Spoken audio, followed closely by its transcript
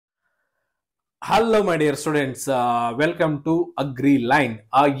Hello my dear students, welcome to agri line.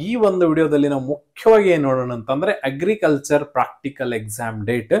 ಈ ಒಂದು ವಿಡಿಯೋದಲ್ಲಿ ನಾವು ಮುಖ್ಯವಾಗಿ ಏನ್ ನೋಡೋಣ ಅಂತಂದ್ರೆ agriculture practical exam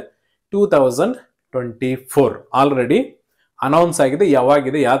date 2024 already announce ಆಗಿದೆ.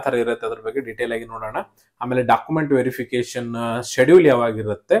 ಯಾವಾಗಿದೆ, ಯಾವ ತರ ಇರುತ್ತೆ ಅದ್ರ ಬಗ್ಗೆ ಡೀಟೇಲ್ ಆಗಿ ನೋಡೋಣ. ಆಮೇಲೆ ಡಾಕ್ಯುಮೆಂಟ್ ವೆರಿಫಿಕೇಶನ್ ಶೆಡ್ಯೂಲ್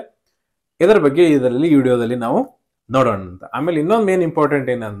ಯಾವಾಗಿರುತ್ತೆ ಇದರ ಬಗ್ಗೆ ಇದರಲ್ಲಿ ಈ ವಿಡಿಯೋದಲ್ಲಿ ನಾವು ನೋಡೋಣ ಅಂತ. ಆಮೇಲೆ ಇನ್ನೊಂದು ಮೇನ್ ಇಂಪಾರ್ಟೆಂಟ್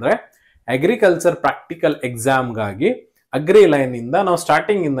ಏನಂದ್ರೆ ಅಗ್ರಿಕಲ್ಚರ್ ಪ್ರಾಕ್ಟಿಕಲ್ ಎಕ್ಸಾಮ್ಗಾಗಿ ಅಗ್ರಿ ಲೈನ್ ಇಂದ ನಾವು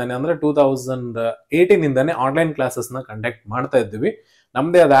ಸ್ಟಾರ್ಟಿಂಗ್ ಇಂದಾನೆ ಅಂದ್ರೆ 2018 ಇಂದಾನೆ ಆನ್ಲೈನ್ ಕ್ಲಾಸಸ್ ನ ಕಂಡಕ್ಟ್ ಮಾಡ್ತಾ ಇದ್ವಿ.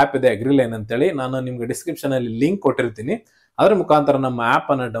 ನಮ್ದೇ ಆದ ಆಪ್ ಇದೆ ಅಗ್ರಿ ಲೈನ್ ಅಂತೇಳಿ, ನಾನು ನಿಮ್ಗೆ ಡಿಸ್ಕ್ರಿಪ್ಷನ್ ಅಲ್ಲಿ ಲಿಂಕ್ ಕೊಟ್ಟಿರ್ತೀನಿ. ಅದರ ಮುಖಾಂತರ ನಮ್ಮ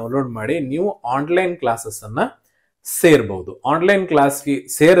ಆಪ್ ಅನ್ನ ಡೌನ್ಲೋಡ್ ಮಾಡಿ ನೀವು ಆನ್ಲೈನ್ ಕ್ಲಾಸಸ್ ಅನ್ನ ಸೇರ್ಬಹುದು. ಆನ್ಲೈನ್ ಕ್ಲಾಸ್ಗೆ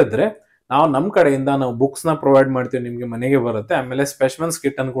ಸೇರಿದ್ರೆ ನಾವು ನಮ್ಮ ಕಡೆಯಿಂದ ನಾವು ಬುಕ್ಸ್ ನ ಪ್ರೊವೈಡ್ ಮಾಡ್ತೀವಿ, ನಿಮ್ಗೆ ಮನೆಗೆ ಬರುತ್ತೆ. ಆಮೇಲೆ ಸ್ಪೆಷಲ್ಸ್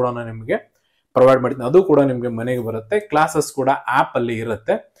ಕಿಟ್ ಅನ್ನು ಕೂಡ ನಾನು ನಿಮ್ಗೆ ಪ್ರೊವೈಡ್ ಮಾಡ್ತೀನಿ, ಅದು ಕೂಡ ನಿಮ್ಗೆ ಮನೆಗೆ ಬರುತ್ತೆ. ಕ್ಲಾಸಸ್ ಕೂಡ ಆಪ್ ಅಲ್ಲಿ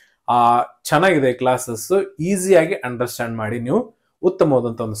ಇರುತ್ತೆ. ಚೆನ್ನಾಗಿದೆ ಕ್ಲಾಸಸ್, ಈಸಿಯಾಗಿ ಅಂಡರ್ಸ್ಟ್ಯಾಂಡ್ ಮಾಡಿ ನೀವು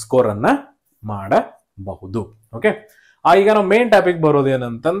ಉತ್ತಮವಾದಂತ ಒಂದು ಸ್ಕೋರ್ ಅನ್ನ ಮಾಡಬಹುದು. ಓಕೆ, ಈಗ ನಾವು ಮೇನ್ ಟಾಪಿಕ್ ಬರೋದು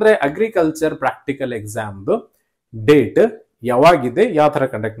ಏನಂತಂದ್ರೆ ಅಗ್ರಿಕಲ್ಚರ್ ಪ್ರಾಕ್ಟಿಕಲ್ ಎಕ್ಸಾಮ್ದು ಡೇಟ್ ಯಾವಾಗಿದೆ, ಯಾವ ತರ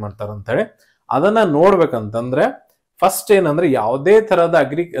ಕಂಡಕ್ಟ್ ಮಾಡ್ತಾರೆ ಅಂತ ಹೇಳಿ ಅದನ್ನ ನೋಡ್ಬೇಕಂತಂದ್ರೆ ಫಸ್ಟ್ ಏನಂದ್ರೆ ಯಾವುದೇ ತರಹದ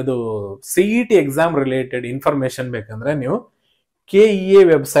ಅದು ಸಿಇಟಿ ಎಕ್ಸಾಮ್ ರಿಲೇಟೆಡ್ ಇನ್ಫಾರ್ಮೇಶನ್ ಬೇಕಂದ್ರೆ ನೀವು KEA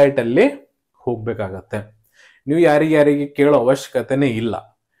ವೆಬ್ಸೈಟ್ ಅಲ್ಲಿ ಹೋಗ್ಬೇಕಾಗತ್ತೆ. ನೀವು ಯಾರಿಗೆ ಕೇಳೋ ಅವಶ್ಯಕತೆನೇ ಇಲ್ಲ.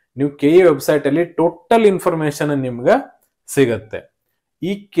 ನೀವು KEA ವೆಬ್ಸೈಟ್ ಅಲ್ಲಿ ಟೋಟಲ್ ಇನ್ಫಾರ್ಮೇಶನ್ ನಿಮ್ಗೆ ಸಿಗತ್ತೆ.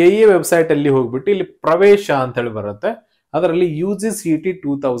 ಈ KEA ವೆಬ್ಸೈಟ್ ಅಲ್ಲಿ ಹೋಗ್ಬಿಟ್ಟು ಇಲ್ಲಿ ಪ್ರವೇಶ ಅಂತ ಹೇಳಿ ಬರುತ್ತೆ, ಅದರಲ್ಲಿ UGCET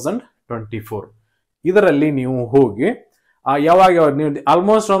 2024 ಇದರಲ್ಲಿ ನೀವು ಹೋಗಿ ಯಾವಾಗ ನೀವು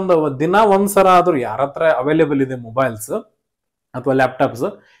ಆಲ್ಮೋಸ್ಟ್ ಒಂದು ದಿನ ಒಂದ್ಸಲ ಆದ್ರೂ ಯಾರ ಹತ್ರ ಅವೈಲೇಬಲ್ ಇದೆ ಮೊಬೈಲ್ಸ್ ಅಥವಾ ಲ್ಯಾಪ್ಟಾಪ್ಸ್,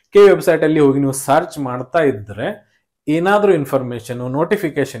 KEA ವೆಬ್ಸೈಟ್ ಅಲ್ಲಿ ಹೋಗಿ ನೀವು ಸರ್ಚ್ ಮಾಡ್ತಾ ಇದ್ರೆ ಏನಾದ್ರೂ ಇನ್ಫಾರ್ಮೇಶನ್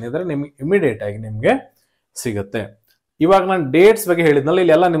ನೋಟಿಫಿಕೇಶನ್ ಇದ್ರೆ ನಿಮ್ಗೆ ಇಮಿಡಿಯೇಟ್ ಆಗಿ ನಿಮ್ಗೆ ಸಿಗುತ್ತೆ. ಇವಾಗ ನಾನು ಡೇಟ್ಸ್ ಬಗ್ಗೆ ಹೇಳಿದ್ನಲ್ಲ,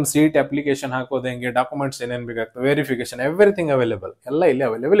 ಇಲ್ಲಿ ಎಲ್ಲ ನಿಮ್ CET ಅಪ್ಲಿಕೇಶನ್ ಹಾಕೋದು ಹೆಂಗೆ, ಡಾಕ್ಯುಮೆಂಟ್ಸ್ ಏನೇನ್ ಬೇಕಾಗ್ತದೆ, ವೆರಿಫಿಕೇಶನ್ ಎವ್ರಿಥಿಂಗ್ ಅವೈಲೇಬಲ್ ಎಲ್ಲ ಇಲ್ಲಿ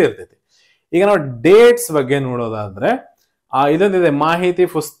ಅವೈಲೇಬಲ್ ಇರ್ತೈತಿ. ಈಗ ನಾವು ಡೇಟ್ಸ್ ಬಗ್ಗೆ ನೋಡೋದಾದ್ರೆ ಇದೊಂದಿದೆ ಮಾಹಿತಿ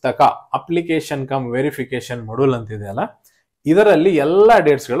ಪುಸ್ತಕ ಅಪ್ಲಿಕೇಶನ್ ಕಮ್ ವೆರಿಫಿಕೇಶನ್ ಮಾಡ್ಯೂಲ್ ಅಂತಿದೆಯಲ್ಲ, ಇದರಲ್ಲಿ ಎಲ್ಲಾ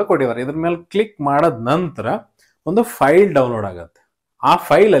ಡೇಟ್ಸ್ ಗಳು ಕೊಟ್ಟಿದ್ದಾರೆ. ಇದ್ರ ಮೇಲೆ ಕ್ಲಿಕ್ ಮಾಡದ ನಂತರ ಒಂದು ಫೈಲ್ ಡೌನ್ಲೋಡ್ ಆಗುತ್ತೆ. ಆ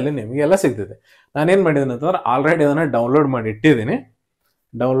ಫೈಲ್ ಅಲ್ಲಿ ನಿಮ್ಗೆ ಎಲ್ಲ ಸಿಗ್ತಿದೆ. ನಾನೇನ್ ಮಾಡಿದ್ದೀನಿ ಅಂತಂದ್ರೆ ಆಲ್ರೆಡಿ ಅದನ್ನ ಡೌನ್ಲೋಡ್ ಮಾಡಿ ಇಟ್ಟಿದ್ದೀನಿ.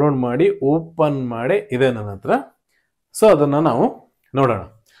 ಡೌನ್ಲೋಡ್ ಮಾಡಿ ಓಪನ್ ಮಾಡಿ ಇದೆ ನನ್ನ ಹತ್ರ. ಸೊ ಅದನ್ನ ನಾವು ನೋಡೋಣ.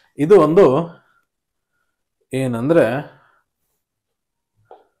 ಇದು ಒಂದು ಏನಂದ್ರೆ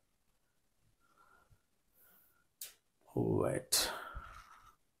ವೈಟ್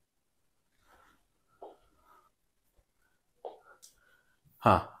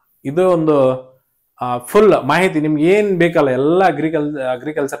ಇದು ಒಂದು ಫುಲ್ ಮಾಹಿತಿ ನಿಮ್ಗೆ ಏನ್ ಬೇಕಲ್ಲ ಎಲ್ಲ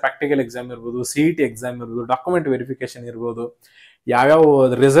ಅಗ್ರಿಕಲ್ಚರ್ ಪ್ರಾಕ್ಟಿಕಲ್ ಎಕ್ಸಾಮ್ ಇರ್ಬೋದು, CET ಎಕ್ಸಾಮ್ ಇರ್ಬೋದು, ಡಾಕ್ಯುಮೆಂಟ್ ವೆರಿಫಿಕೇಶನ್ ಇರ್ಬೋದು, ಯಾವ್ಯಾವ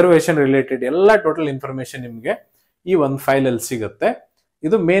ರಿಸರ್ವೇಶನ್ ರಿಲೇಟೆಡ್ ಎಲ್ಲ ಟೋಟಲ್ ಇನ್ಫಾರ್ಮೇಶನ್ ನಿಮ್ಗೆ ಈ ಒಂದು ಫೈಲ್ ಅಲ್ಲಿ ಸಿಗುತ್ತೆ.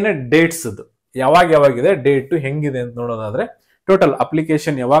 ಇದು ಮೇನ್ ಡೇಟ್ಸ್ ಯಾವಾಗಿದೆ, ಡೇಟ್ ಹೆಂಗಿದೆ ಅಂತ ನೋಡೋದಾದ್ರೆ ಟೋಟಲ್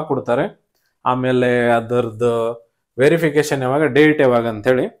ಅಪ್ಲಿಕೇಶನ್ ಯಾವಾಗ ಕೊಡ್ತಾರೆ, ಆಮೇಲೆ ಅದರದ್ದು ವೆರಿಫಿಕೇಶನ್ ಯಾವಾಗ, ಡೇಟ್ ಯಾವಾಗ ಅಂತ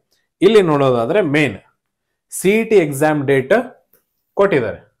ಹೇಳಿ ಇಲ್ಲಿ ನೋಡೋದಾದ್ರೆ ಮೇನ್ CET ಎಕ್ಸಾಮ್ ಡೇಟ್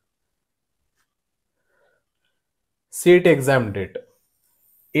ಕೊಟ್ಟಿದ್ದಾರೆ. CET exam date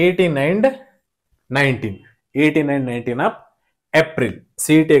 18-19 of April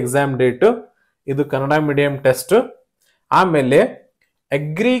CET exam date. ಇದು ಕನ್ನಡ ಮೀಡಿಯಂ ಟೆಸ್ಟ್. ಆಮೇಲೆ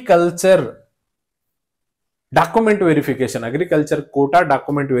agriculture document verification, agriculture Kota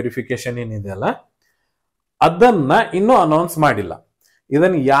document verification ಏನಿದೆಯಲ್ಲ ಅದನ್ನ ಇನ್ನೂ ಅನೌನ್ಸ್ ಮಾಡಿಲ್ಲ.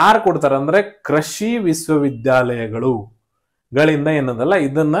 ಇದನ್ನ ಯಾರು ಕೊಡ್ತಾರ ಅಂದ್ರೆ ಕೃಷಿ ವಿಶ್ವವಿದ್ಯಾಲಯಗಳು ಗಳಿಂದ ಏನದಲ್ಲ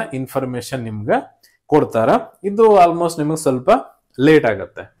ಇದನ್ನ ಇನ್ಫಾರ್ಮೇಶನ್ ನಿಮ್ಗೆ ಕೊಡ್ತಾರ. ಇದು ಆಲ್ಮೋಸ್ಟ್ ನಿಮಗೆ ಸ್ವಲ್ಪ ಲೇಟ್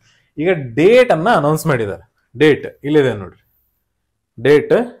ಆಗತ್ತೆ. ಈಗ ಡೇಟ್ ಅನ್ನ ಅನೌನ್ಸ್ ಮಾಡಿದ್ದಾರೆ. ಡೇಟ್ ಇಲ್ಲಿದೆ ನೋಡ್ರಿ,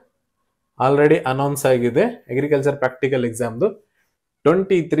 ಡೇಟ್ ಆಲ್ರೆಡಿ ಅನೌನ್ಸ್ ಆಗಿದೆ. ಅಗ್ರಿಕಲ್ಚರ್ ಪ್ರಾಕ್ಟಿಕಲ್ ಎಕ್ಸಾಮ್ದು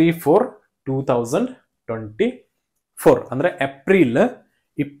 23/4/2024 ಅಂದ್ರೆ ಏಪ್ರಿಲ್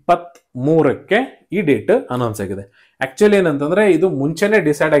 23ಕ್ಕೆ ಈ ಡೇಟ್ ಅನೌನ್ಸ್ ಆಗಿದೆ. ಆಕ್ಚುಲಿ ಏನಂತಂದ್ರೆ ಇದು ಮುಂಚೆನೆ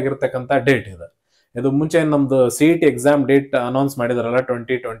ಡಿಸೈಡ್ ಆಗಿರ್ತಕ್ಕಂಥ ಡೇಟ್ ಇದೆ. ಇದು ಮುಂಚೆ ನಮ್ದು CET ಎಕ್ಸಾಮ್ ಡೇಟ್ ಅನೌನ್ಸ್ ಮಾಡಿದಾರಲ್ಲ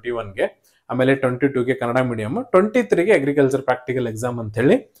 2021ಗೆ, ಆಮೇಲೆ 22ಗೆ Kannada medium, 23ಗೆ agriculture practical exam ಅಂತ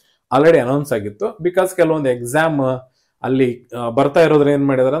ಹೇಳಿ ಆಲ್ರೆಡಿ ಅನೌನ್ಸ್ ಆಗಿತ್ತು. ಬಿಕಾಸ್ ಕೆಲವೊಂದು ಎಕ್ಸಾಮ್ ಅಲ್ಲಿ ಬರ್ತಾ ಇರೋದ್ರ ಏನ್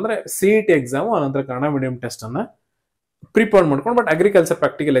ಮಾಡಿದಾರೆ ಅಂದ್ರೆ CET ಎಕ್ಸಾಮ್ ಅನಂತರ ಕನ್ನಡ ಮೀಡಿಯಂ ಟೆಸ್ಟ್ ಅನ್ನ ಪ್ರಿಪೋನ್ ಮಾಡ್ಕೊಂಡು, ಬಟ್ ಅಗ್ರಿಕಲ್ಚರ್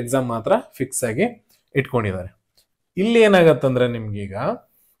ಪ್ರಾಕ್ಟಿಕಲ್ ಎಕ್ಸಾಮ್ ಮಾತ್ರ ಫಿಕ್ಸ್ ಆಗಿ ಇಟ್ಕೊಂಡಿದ್ದಾರೆ. ಇಲ್ಲಿ ಏನಾಗತ್ತಂದ್ರೆ ನಿಮ್ಗೀಗ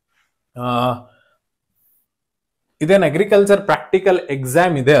ಇದೇನು ಅಗ್ರಿಕಲ್ಚರ್ ಪ್ರಾಕ್ಟಿಕಲ್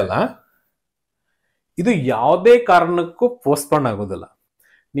ಎಕ್ಸಾಮ್ ಇದೆ ಅಲ್ಲ, ಇದು ಯಾವುದೇ ಕಾರಣಕ್ಕೂ ಪೋಸ್ಟ್ಪೋನ್ ಆಗೋದಿಲ್ಲ.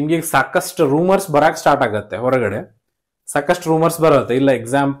 ನಿಮ್ಗೆ ಸಾಕಷ್ಟು ರೂಮರ್ಸ್ ಬರಕ್ ಸ್ಟಾರ್ಟ್ ಆಗತ್ತೆ, ಹೊರಗಡೆ ಸಾಕಷ್ಟು ರೂಮರ್ಸ್ ಬರುತ್ತೆ, ಇಲ್ಲ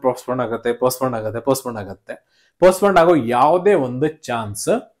ಎಕ್ಸಾಮ್ ಪೋಸ್ಟ್ಪೋನ್ ಆಗತ್ತೆ. ಪೋಸ್ಟ್ಪೋನ್ ಆಗೋ ಯಾವುದೇ ಒಂದು ಚಾನ್ಸ್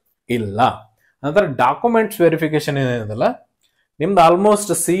ಇಲ್ಲ. ನಂತರ ಡಾಕ್ಯುಮೆಂಟ್ಸ್ ವೆರಿಫಿಕೇಶನ್ ಏನಿದೆಯಲ್ಲ ನಿಮ್ದು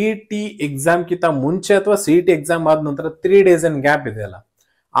ಆಲ್ಮೋಸ್ಟ್ CET ಎಕ್ಸಾಮ್ ಕಿಂತ ಮುಂಚೆ ಅಥವಾ CET ಎಕ್ಸಾಮ್ ಆದ ನಂತರ 3 days ಗ್ಯಾಪ್ ಇದೆಯಲ್ಲ,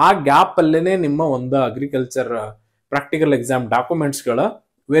 ಆ ಗ್ಯಾಪ್ ಅಲ್ಲೇನೆ ನಿಮ್ಮ ಒಂದು ಅಗ್ರಿಕಲ್ಚರ್ ಪ್ರಾಕ್ಟಿಕಲ್ ಎಕ್ಸಾಮ್ ಡಾಕ್ಯುಮೆಂಟ್ಸ್ ಗಳ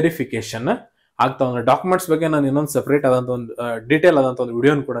ವೆರಿಫಿಕೇಶನ್ ಆಗ್ತಾ ಒಂದು ಡಾಕ್ಯುಮೆಂಟ್ಸ್ ಬಗ್ಗೆ ನಾನು ಇನ್ನೊಂದು ಸೆಪರೇಟ್ ಆದಂತ ಒಂದು ಡೀಟೇಲ್ ಆದಂತ ಒಂದು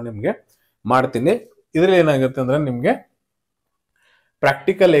ವಿಡಿಯೋನ ಕೂಡ ನಿಮ್ಗೆ ಮಾಡ್ತೀನಿ. ಇದ್ರಲ್ಲಿ ಏನಾಗುತ್ತೆ ಅಂದ್ರೆ ನಿಮ್ಗೆ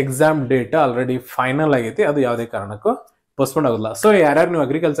practical exam date already final ಆಗೈತಿ, ಅದು ಯಾವುದೇ ಕಾರಣಕ್ಕೂ ಪೋಸ್ಟ್ಪೋನ್ ಆಗೋಲ್ಲ. ಸೊ ಯಾರ್ಯಾರು ನೀವು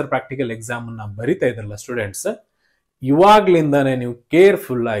ಅಗ್ರಿಕಲ್ಚರ್ ಪ್ರಾಕ್ಟಿಕಲ್ ಎಕ್ಸಾಮ್ ಅನ್ನ ಬರಿತಾ ಇದ್ರಲ್ಲ ಸ್ಟೂಡೆಂಟ್ಸ್, ಇವಾಗ್ಲಿಂದಾನೇ ನೀವು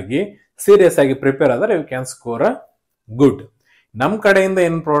ಕೇರ್ಫುಲ್ ಆಗಿ ಸೀರಿಯಸ್ ಆಗಿ ಪ್ರಿಪೇರ್ ಆದ್ರೆ ಯು ಕ್ಯಾನ್ ಸ್ಕೋರ್ ಗುಡ್. ನಮ್ ಕಡೆಯಿಂದ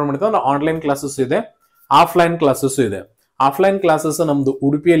ಏನ್ ಪ್ರೊವೈಡ್ ಮಾಡ್ತೀವಿ ಅಂದ್ರೆ ಆನ್ಲೈನ್ ಕ್ಲಾಸಸ್ ಇದೆ, ಆಫ್ಲೈನ್ ಕ್ಲಾಸಸ್ ಇದೆ. ಆಫ್ಲೈನ್ ಕ್ಲಾಸಸ್ ನಮ್ದು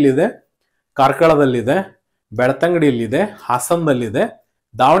ಉಡುಪಿಯಲ್ಲಿದೆ, ಕಾರ್ಕಳದಲ್ಲಿದೆ, ಬೆಳ್ತಂಗಡಿಯಲ್ಲಿದೆ, ಹಾಸನದಲ್ಲಿದೆ,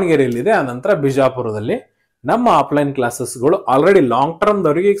 ದಾವಣಗೆರೆಯಲ್ಲಿದೆ, ಆನಂತರ ಬಿಜಾಪುರದಲ್ಲಿ. ನಮ್ಮ offline ಕ್ಲಾಸಸ್ಗಳು already long term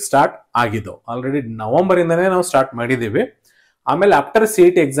ದವರಿಗೆ start ಆಗಿದ್ದವು. ಆಲ್ರೆಡಿ ನವೆಂಬರ್ ಇಂದಾನೇ ನಾವು ಸ್ಟಾರ್ಟ್ ಮಾಡಿದೀವಿ. ಆಮೇಲೆ ಆಫ್ಟರ್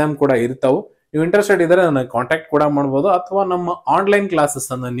CET ಎಕ್ಸಾಮ್ ಕೂಡ ಇರ್ತಾವು. ನೀವು ಇಂಟ್ರೆಸ್ಟೆಡ್ ಇದ್ರೆ ನನಗೆ ಕಾಂಟ್ಯಾಕ್ಟ್ ಕೂಡ ಮಾಡ್ಬೋದು, ಅಥವಾ ನಮ್ಮ ಆನ್ಲೈನ್ ಕ್ಲಾಸಸ್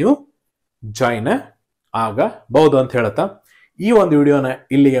ಅನ್ನ ನೀವು ಜಾಯಿನ್ ಆಗಬಹುದು ಅಂತ ಹೇಳ್ತಾ ಈ ಒಂದು ವಿಡಿಯೋನ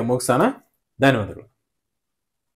ಇಲ್ಲಿಗೆ ಮುಗಿಸೋಣ. ಧನ್ಯವಾದಗಳು.